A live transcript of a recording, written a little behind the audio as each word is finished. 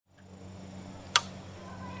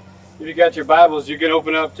If you got your Bibles, you can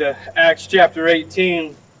open up to Acts chapter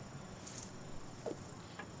 18.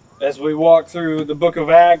 As we walk through the book of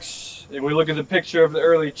Acts, and we look at the picture of the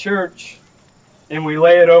early church, and we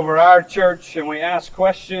lay it over our church, and we ask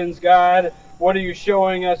questions. God, what are you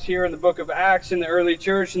showing us here in the book of Acts in the early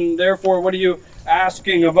church, and therefore, what are you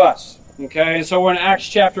asking of us? Okay, so we're in Acts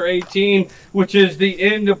chapter 18, which is the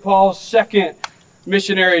end of Paul's second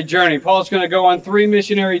missionary journey. Paul's going to go on 3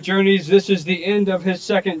 missionary journeys. This is the end of his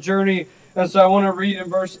second journey. And so I want to read in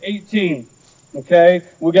verse 18. Okay,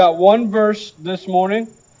 we got one verse this morning.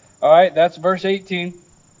 All right, that's verse 18.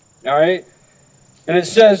 All right, and it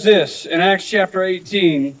says this in Acts chapter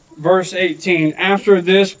 18, verse 18. After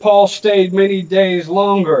this, Paul stayed many days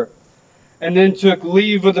longer and then took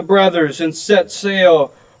leave of the brothers and set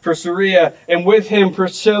sail for Syria, and with him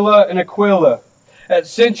Priscilla and Aquila. At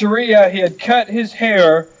Cenchrea, he had cut his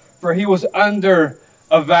hair, for he was under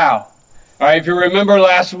a vow. All right, if you remember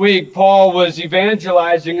last week, Paul was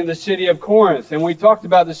evangelizing in the city of Corinth. And we talked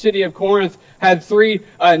about the city of Corinth had 3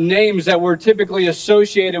 names that were typically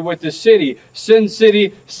associated with the city. Sin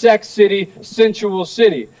city, sex city, sensual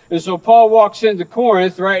city. And so Paul walks into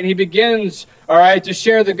Corinth, right, and he begins, all right, to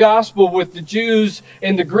share the gospel with the Jews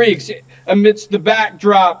and the Greeks amidst the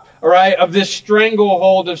backdrop, all right, of this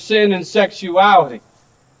stranglehold of sin and sexuality.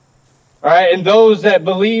 All right, and those that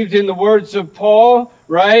believed in the words of Paul,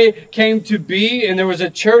 right, came to be, and there was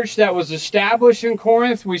a church that was established in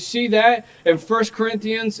Corinth. We see that in 1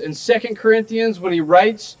 Corinthians and 2 Corinthians when he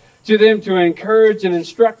writes to them to encourage and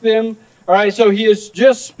instruct them. All right, so he has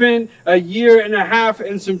just spent a year and a half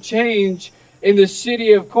and some change in the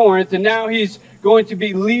city of Corinth, and now he's going to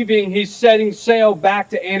be leaving. He's setting sail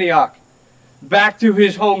back to Antioch, back to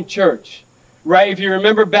his home church. Right, if you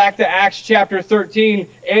remember back to Acts chapter 13,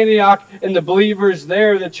 Antioch and the believers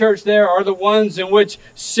there, the church there, are the ones in which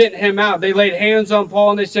sent him out. They laid hands on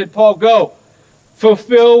Paul and they said, Paul, go.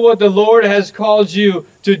 Fulfill what the Lord has called you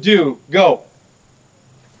to do. Go.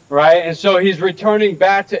 Right, and so he's returning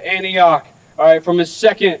back to Antioch, all right, from his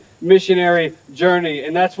second missionary journey.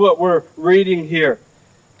 And that's what we're reading here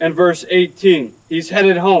in verse 18. He's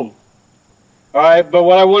headed home. All right, but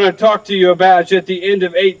what I want to talk to you about is at the end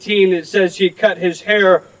of 18, it says he cut his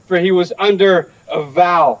hair, for he was under a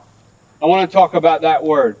vow. I want to talk about that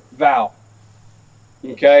word, vow.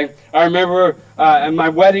 Okay, I remember on my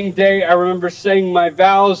wedding day, I remember saying my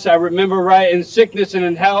vows. I remember, right, in sickness and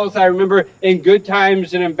in health. I remember in good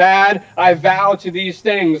times and in bad, I vow to these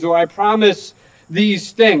things, or I promise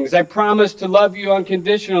these things. I promise to love you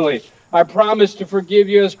unconditionally. I promise to forgive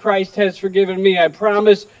you as Christ has forgiven me. I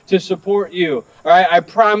promise to support you. All right. I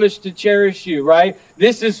promise to cherish you. Right.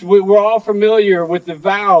 We're all familiar with the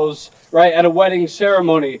vows, right, at a wedding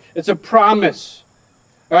ceremony. It's a promise.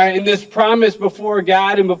 All right. And this promise before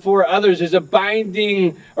God and before others is a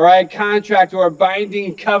binding, all right, contract or a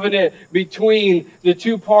binding covenant between the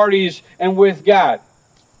two parties and with God.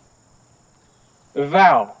 A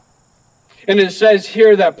vow. And it says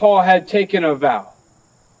here that Paul had taken a vow.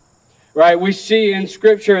 Right, we see in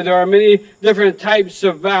Scripture there are many different types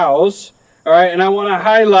of vows. All right, and I want to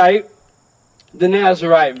highlight the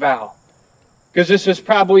Nazirite vow, because this is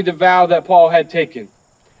probably the vow that Paul had taken.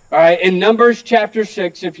 All right, in Numbers chapter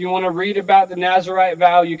 6, if you want to read about the Nazirite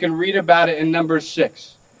vow, you can read about it in Numbers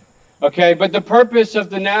 6. Okay, but the purpose of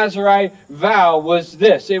the Nazirite vow was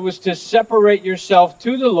this. It was to separate yourself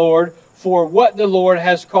to the Lord for what the Lord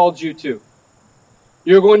has called you to.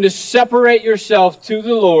 You're going to separate yourself to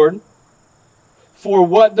the Lord for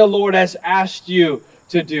what the Lord has asked you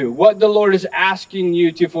to do, what the Lord is asking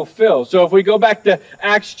you to fulfill. So if we go back to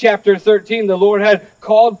Acts chapter 13, the Lord had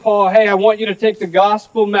called Paul, hey, I want you to take the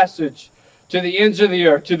gospel message to the ends of the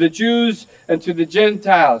earth, to the Jews and to the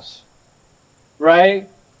Gentiles, right?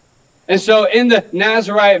 And so in the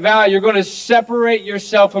Nazirite vow, you're going to separate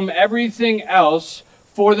yourself from everything else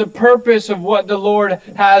for the purpose of what the Lord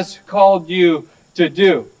has called you to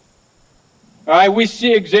do. All right, we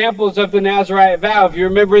see examples of the Nazirite vow. If you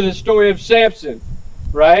remember the story of Samson,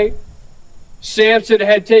 right? Samson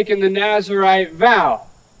had taken the Nazirite vow,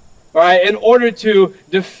 all right, in order to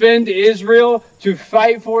defend Israel, to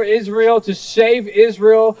fight for Israel, to save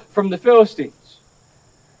Israel from the Philistines.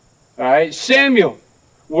 All right, Samuel.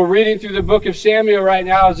 We're reading through the book of Samuel right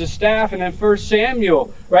now as a staff, and then 1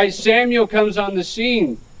 Samuel, right? Samuel comes on the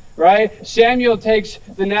scene. Right? Samuel takes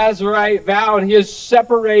the Nazirite vow and he is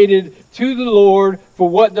separated to the Lord for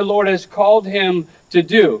what the Lord has called him to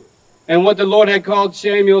do. And what the Lord had called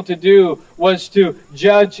Samuel to do was to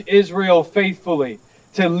judge Israel faithfully,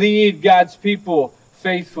 to lead God's people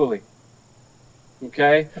faithfully.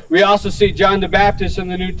 Okay? We also see John the Baptist in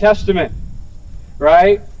the New Testament,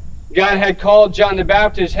 right? God had called John the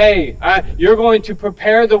Baptist, hey, you're going to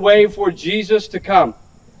prepare the way for Jesus to come.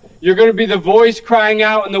 You're going to be the voice crying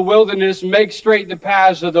out in the wilderness, make straight the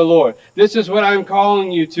paths of the Lord. This is what I'm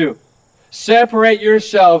calling you to. Separate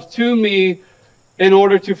yourself to me in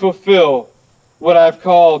order to fulfill what I've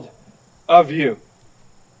called of you.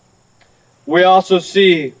 We also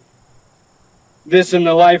see this in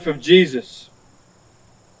the life of Jesus.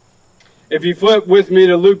 If you flip with me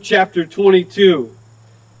to Luke chapter 22,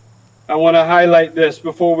 I want to highlight this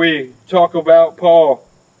before we talk about Paul.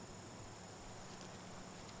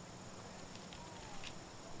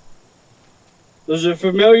 There's a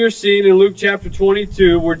familiar scene in Luke chapter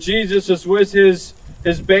 22 where Jesus is with his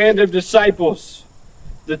band of disciples,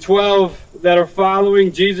 the 12 that are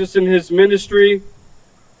following Jesus in his ministry,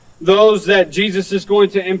 those that Jesus is going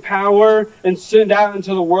to empower and send out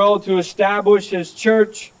into the world to establish his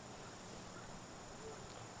church.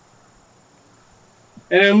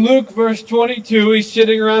 And in Luke verse 22, he's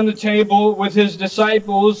sitting around the table with his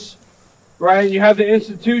disciples, right? You have the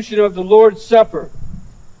institution of the Lord's Supper.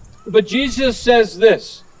 But Jesus says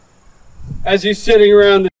this as he's sitting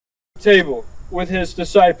around the table with his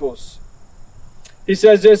disciples. He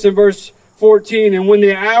says this in verse 14, and when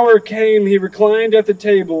the hour came, he reclined at the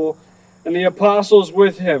table, and the apostles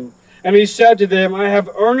with him. And he said to them, I have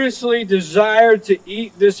earnestly desired to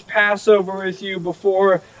eat this Passover with you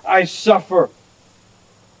before I suffer.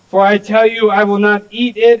 For I tell you, I will not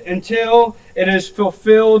eat it until it is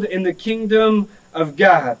fulfilled in the kingdom of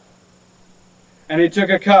God. And he took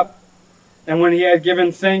a cup, and when he had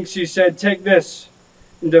given thanks, he said, take this,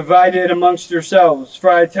 and divide it amongst yourselves. For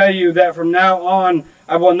I tell you that from now on,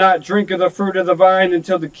 I will not drink of the fruit of the vine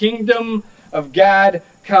until the kingdom of God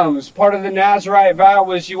comes. Part of the Nazirite vow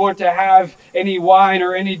was you weren't to have any wine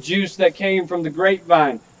or any juice that came from the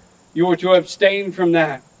grapevine. You were to abstain from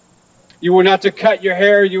that. You were not to cut your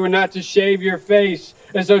hair. You were not to shave your face.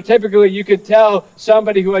 And so typically you could tell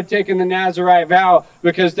somebody who had taken the Nazirite vow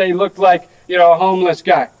because they looked like, a homeless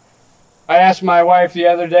guy. I asked my wife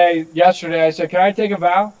yesterday, I said, can I take a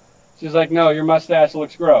vow? She's like, no, your mustache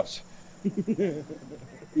looks gross.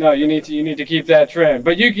 No, you need to keep that trim.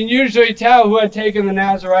 But you can usually tell who had taken the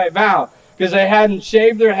Nazirite vow because they hadn't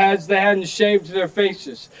shaved their heads, they hadn't shaved their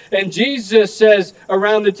faces. And Jesus says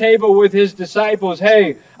around the table with his disciples,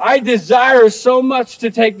 hey, I desire so much to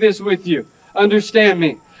take this with you. Understand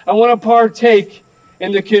me. I want to partake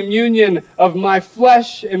in the communion of my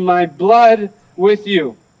flesh and my blood with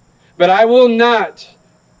you. But I will not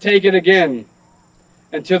take it again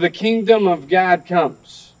until the kingdom of God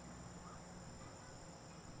comes.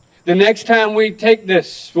 The next time we take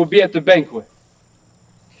this will be at the banquet.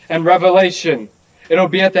 And Revelation, it'll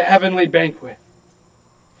be at the heavenly banquet.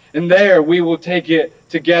 And there we will take it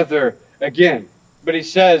together again. But he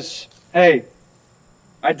says, hey,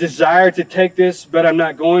 I desire to take this, but I'm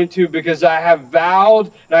not going to because I have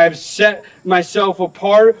vowed and I have set myself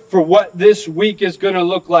apart for what this week is going to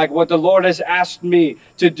look like, what the Lord has asked me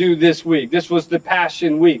to do this week. This was the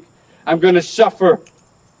Passion Week. I'm going to suffer.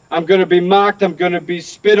 I'm going to be mocked. I'm going to be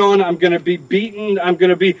spit on. I'm going to be beaten. I'm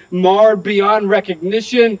going to be marred beyond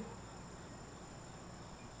recognition.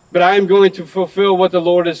 But I am going to fulfill what the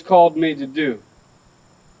Lord has called me to do.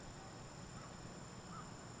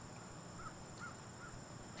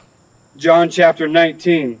 John chapter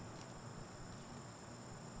 19.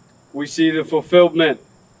 We see the fulfillment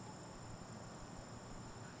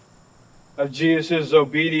of Jesus'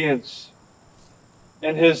 obedience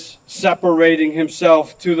and his separating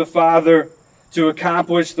himself to the Father to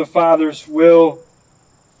accomplish the Father's will.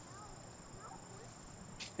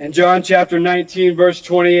 In John chapter 19, verse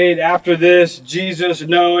 28, after this, Jesus,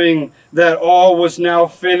 knowing that all was now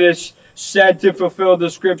finished, said to fulfill the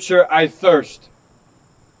scripture, I thirst.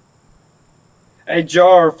 A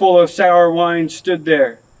jar full of sour wine stood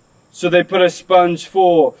there. So they put a sponge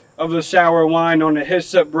full of the sour wine on a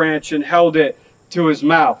hyssop branch and held it to his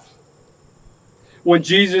mouth. When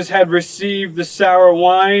Jesus had received the sour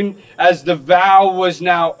wine, as the vow was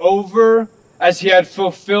now over, as he had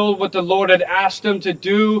fulfilled what the Lord had asked him to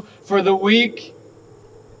do for the week,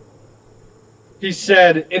 he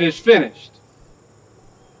said, it is finished.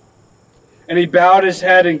 And he bowed his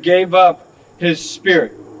head and gave up his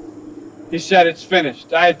spirit. He said, it's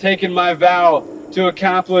finished. I had taken my vow to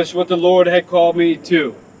accomplish what the Lord had called me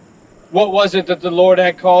to. What was it that the Lord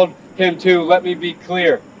had called him to? Let me be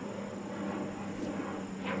clear.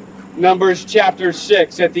 Numbers chapter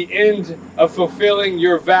 6, at the end of fulfilling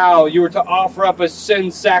your vow, you were to offer up a sin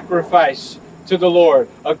sacrifice to the Lord.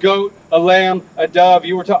 A goat, a lamb, a dove.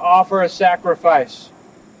 You were to offer a sacrifice.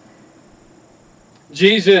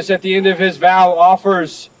 Jesus, at the end of his vow,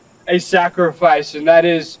 offers a sacrifice, and that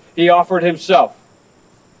is he offered himself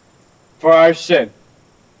for our sin.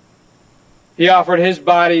 He offered his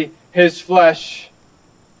body, his flesh.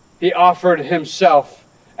 He offered himself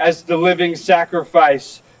as the living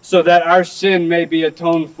sacrifice so that our sin may be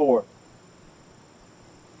atoned for,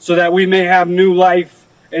 so that we may have new life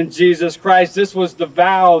in Jesus Christ. This was the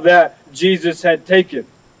vow that Jesus had taken.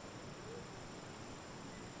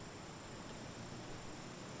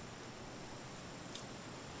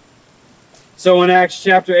 So in Acts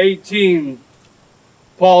chapter 18,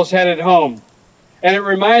 Paul's headed home. And it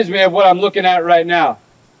reminds me of what I'm looking at right now.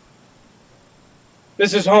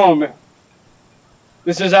 This is home.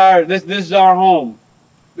 This is our home.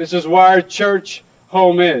 This is where our church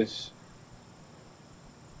home is.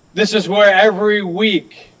 This is where every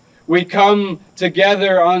week we come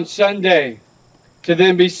together on Sunday to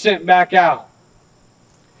then be sent back out.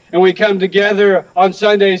 And we come together on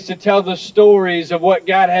Sundays to tell the stories of what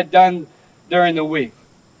God had done during the week.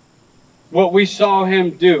 What we saw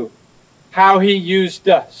him do. How he used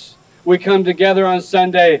us. We come together on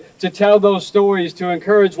Sunday to tell those stories, to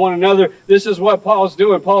encourage one another. This is what Paul's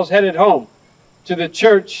doing. Paul's headed home to the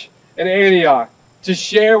church in Antioch to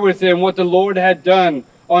share with them what the Lord had done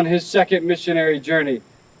on his second missionary journey.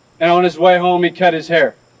 And on his way home, he cut his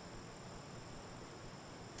hair.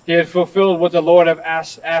 He had fulfilled what the Lord had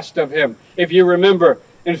asked of him. If you remember,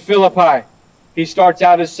 in Philippi, he starts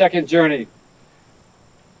out his second journey.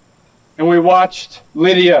 And we watched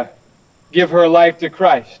Lydia give her life to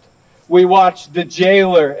Christ. We watched the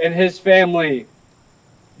jailer and his family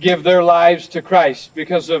give their lives to Christ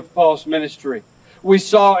because of Paul's ministry. We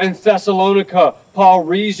saw in Thessalonica, Paul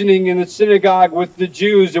reasoning in the synagogue with the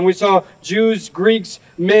Jews. And we saw Jews, Greeks,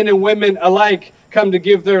 men and women alike come to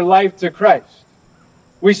give their life to Christ.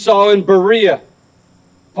 We saw in Berea,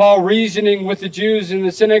 Paul reasoning with the Jews in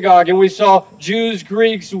the synagogue. And we saw Jews,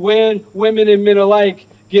 Greeks, women and men alike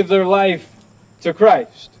give their life to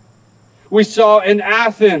Christ. We saw in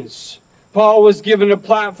Athens, Paul was given a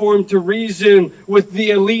platform to reason with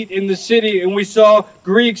the elite in the city. And we saw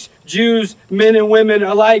Greeks, Jews, men and women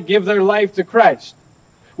alike give their life to Christ.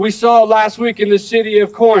 We saw last week in the city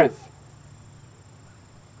of Corinth,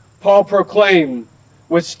 Paul proclaimed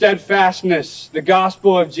with steadfastness the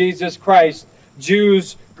gospel of Jesus Christ.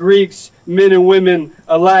 Jews, Greeks, men and women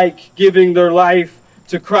alike giving their life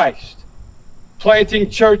to Christ. Planting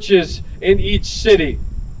churches in each city.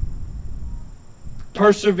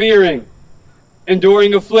 Persevering,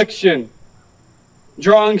 enduring affliction,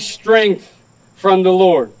 drawing strength from the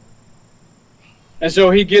Lord. And so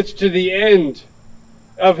he gets to the end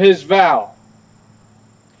of his vow.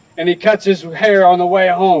 And he cuts his hair on the way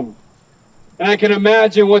home. And I can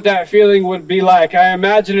imagine what that feeling would be like. I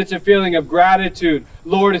imagine it's a feeling of gratitude.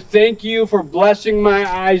 Lord, thank you for blessing my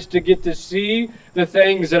eyes to get to see the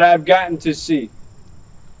things that I've gotten to see.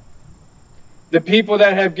 The people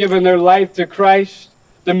that have given their life to Christ,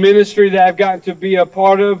 the ministry that I've gotten to be a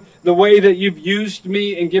part of, the way that you've used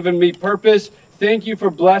me and given me purpose. Thank you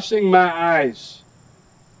for blessing my eyes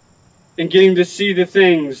and getting to see the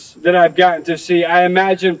things that I've gotten to see. I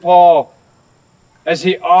imagine Paul as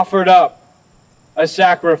he offered up a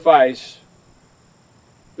sacrifice.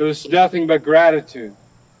 It was nothing but gratitude.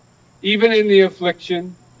 Even in the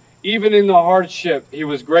affliction, even in the hardship, he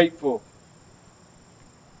was grateful.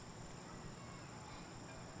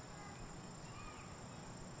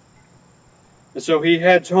 And so he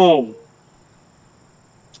heads home.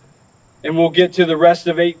 And we'll get to the rest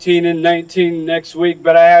of 18 and 19 next week.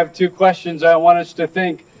 But I have two questions I want us to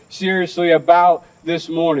think seriously about this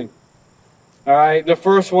morning. All right. The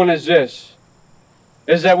first one is this.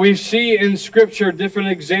 Is that we see in Scripture different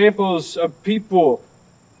examples of people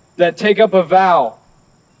that take up a vow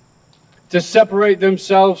to separate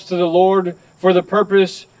themselves to the Lord for the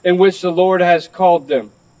purpose in which the Lord has called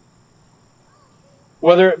them.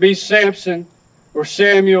 Whether it be Samson, or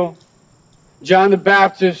Samuel, John the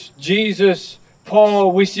Baptist, Jesus,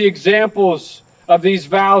 Paul, we see examples of these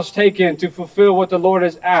vows taken to fulfill what the Lord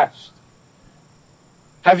has asked.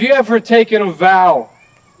 Have you ever taken a vow?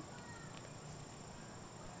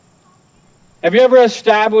 Have you ever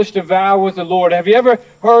established a vow with the Lord? Have you ever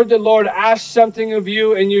heard the Lord ask something of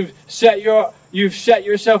you and you've set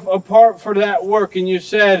yourself apart for that work and you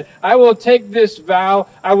said, I will take this vow,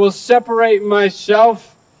 I will separate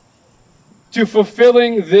myself to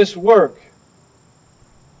fulfilling this work.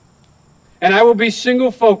 And I will be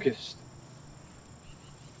single focused.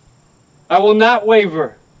 I will not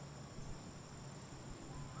waver.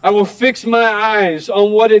 I will fix my eyes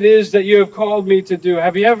on what it is that you have called me to do.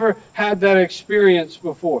 Have you ever had that experience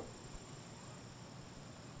before?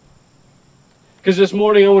 Because this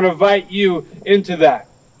morning I want to invite you into that.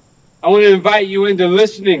 I want to invite you into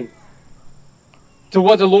listening to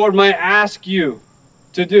what the Lord might ask you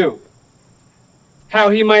to do. How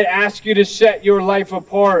He might ask you to set your life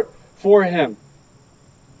apart for Him.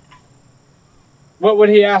 What would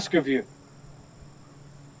He ask of you?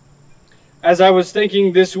 As I was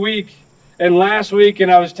thinking this week and last week,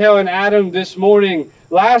 and I was telling Adam this morning,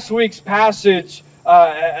 last week's passage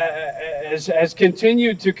has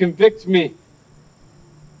continued to convict me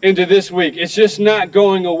into this week. It's just not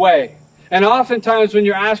going away. And oftentimes when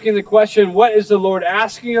you're asking the question, what is the Lord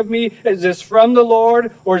asking of me? Is this from the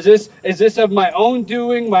Lord? Or is this of my own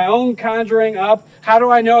doing, my own conjuring up? How do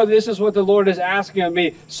I know this is what the Lord is asking of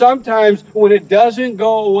me? Sometimes when it doesn't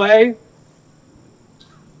go away,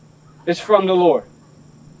 it's from the Lord.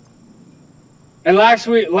 And last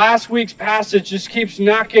week's passage just keeps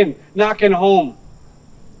knocking home.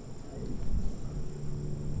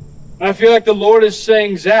 And I feel like the Lord is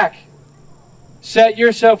saying, Zach, set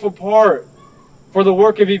yourself apart for the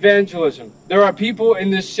work of evangelism. There are people in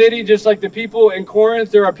this city, just like the people in Corinth,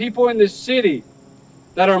 there are people in this city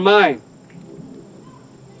that are mine.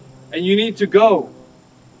 And you need to go.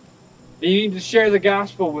 And you need to share the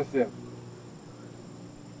gospel with them.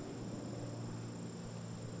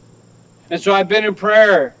 And so I've been in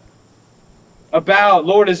prayer about,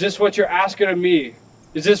 Lord, is this what you're asking of me?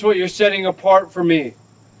 Is this what you're setting apart for me?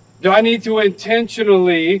 Do I need to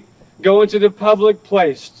intentionally go into the public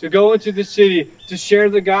place, to go into the city, to share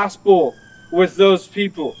the gospel with those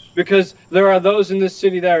people? Because there are those in this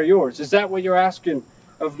city that are yours. Is that what you're asking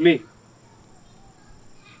of me?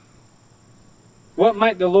 What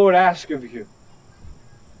might the Lord ask of you?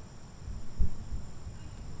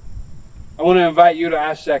 I want to invite you to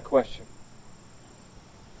ask that question.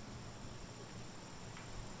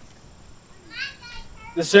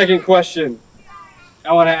 The second question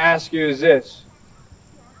I want to ask you is this.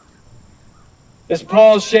 As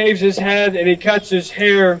Paul shaves his head and he cuts his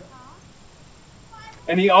hair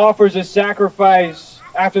and he offers a sacrifice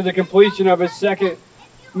after the completion of his second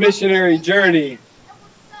missionary journey,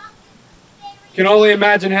 can only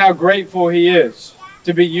imagine how grateful he is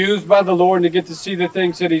to be used by the Lord and to get to see the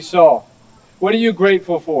things that he saw. What are you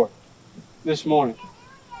grateful for this morning?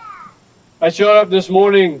 I showed up this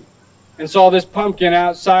morning and saw this pumpkin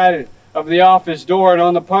outside of the office door, and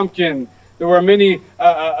on the pumpkin there were many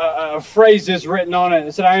phrases written on it.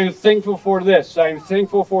 It said, I am thankful for this. I am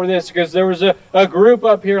thankful for this. Because there was a group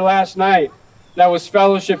up here last night that was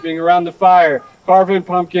fellowshipping around the fire, carving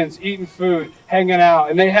pumpkins, eating food, hanging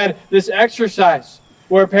out. And they had this exercise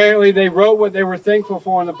where apparently they wrote what they were thankful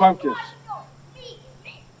for on the pumpkins.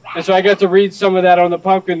 And so I got to read some of that on the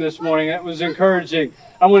pumpkin this morning. It was encouraging.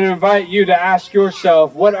 I'm going to invite you to ask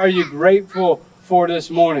yourself, what are you grateful for this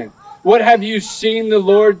morning? What have you seen the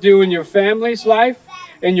Lord do in your family's life,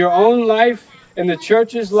 in your own life, in the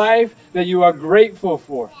church's life that you are grateful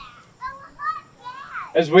for?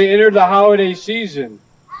 As we enter the holiday season,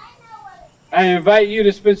 I invite you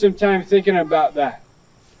to spend some time thinking about that.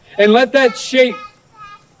 And let that shape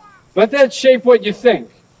what you think.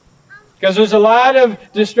 Because there's a lot of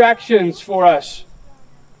distractions for us.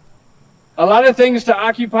 A lot of things to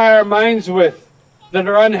occupy our minds with that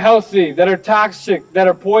are unhealthy, that are toxic, that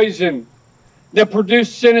are poison, that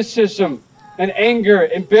produce cynicism and anger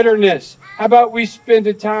and bitterness. How about we spend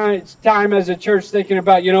time as a church thinking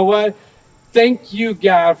about, you know what? Thank you,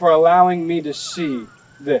 God, for allowing me to see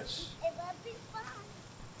this.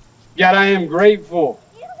 God, I am grateful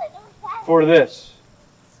for this.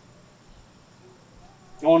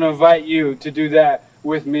 I want to invite you to do that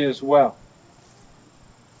with me as well.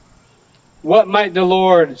 What might the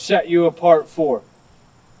Lord set you apart for?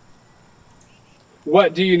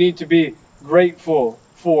 What do you need to be grateful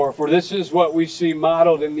for? For this is what we see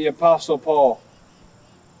modeled in the Apostle Paul.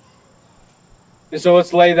 And so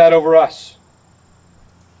let's lay that over us.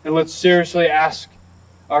 And let's seriously ask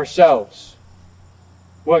ourselves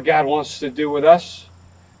what God wants to do with us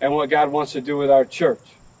and what God wants to do with our church.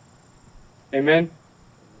 Amen?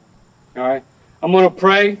 All right. I'm going to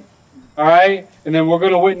pray. All right. And then we're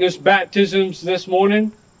going to witness baptisms this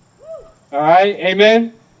morning. All right.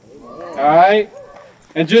 Amen. All right.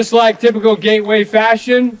 And just like typical Gateway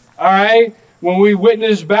fashion, all right, when we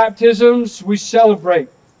witness baptisms, we celebrate.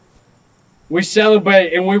 We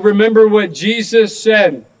celebrate and we remember what Jesus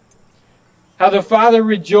said. How the Father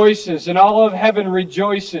rejoices and all of heaven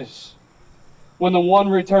rejoices when the one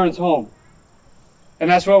returns home. And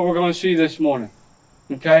that's what we're going to see this morning.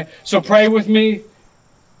 Okay? So pray with me,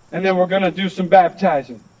 and then we're going to do some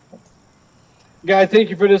baptizing. God, thank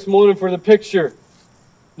you for this morning, for the picture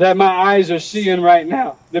that my eyes are seeing right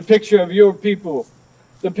now. The picture of your people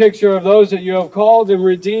the picture of those that you have called and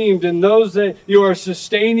redeemed and those that you are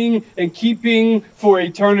sustaining and keeping for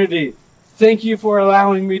eternity. Thank you for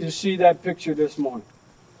allowing me to see that picture this morning.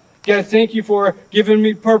 God, thank you for giving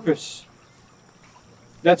me purpose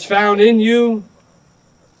that's found in you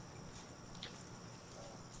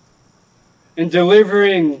and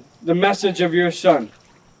delivering the message of your Son.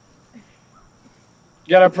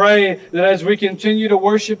 God, I pray that as we continue to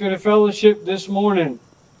worship and fellowship this morning,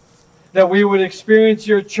 that we would experience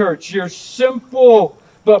your church, your simple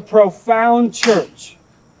but profound church.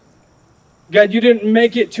 God, you didn't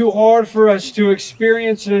make it too hard for us to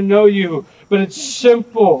experience and to know you, but it's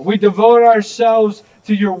simple. We devote ourselves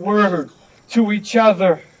to your word, to each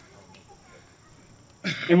other.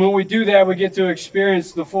 And when we do that, we get to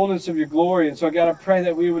experience the fullness of your glory. And so, God, I pray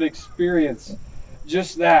that we would experience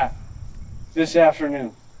just that this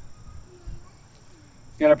afternoon.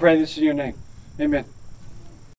 God, I pray this in your name. Amen.